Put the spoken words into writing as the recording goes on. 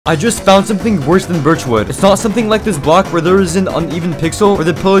I just found something worse than birchwood. It's not something like this block where there is an uneven pixel or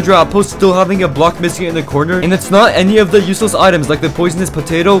the pillager outpost still having a block missing in the corner, and it's not any of the useless items like the poisonous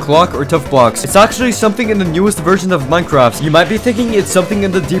potato, clock, or tough blocks. It's actually something in the newest version of Minecraft. You might be thinking it's something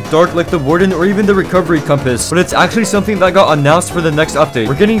in the deep dark like the warden or even the recovery compass, but it's actually something that got announced for the next update.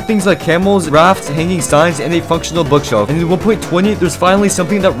 We're getting things like camels, rafts, hanging signs, and a functional bookshelf. And in 1.20, there's finally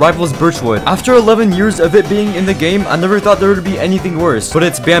something that rivals birchwood. After 11 years of it being in the game, I never thought there would be anything worse, but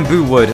it's bamboo wood.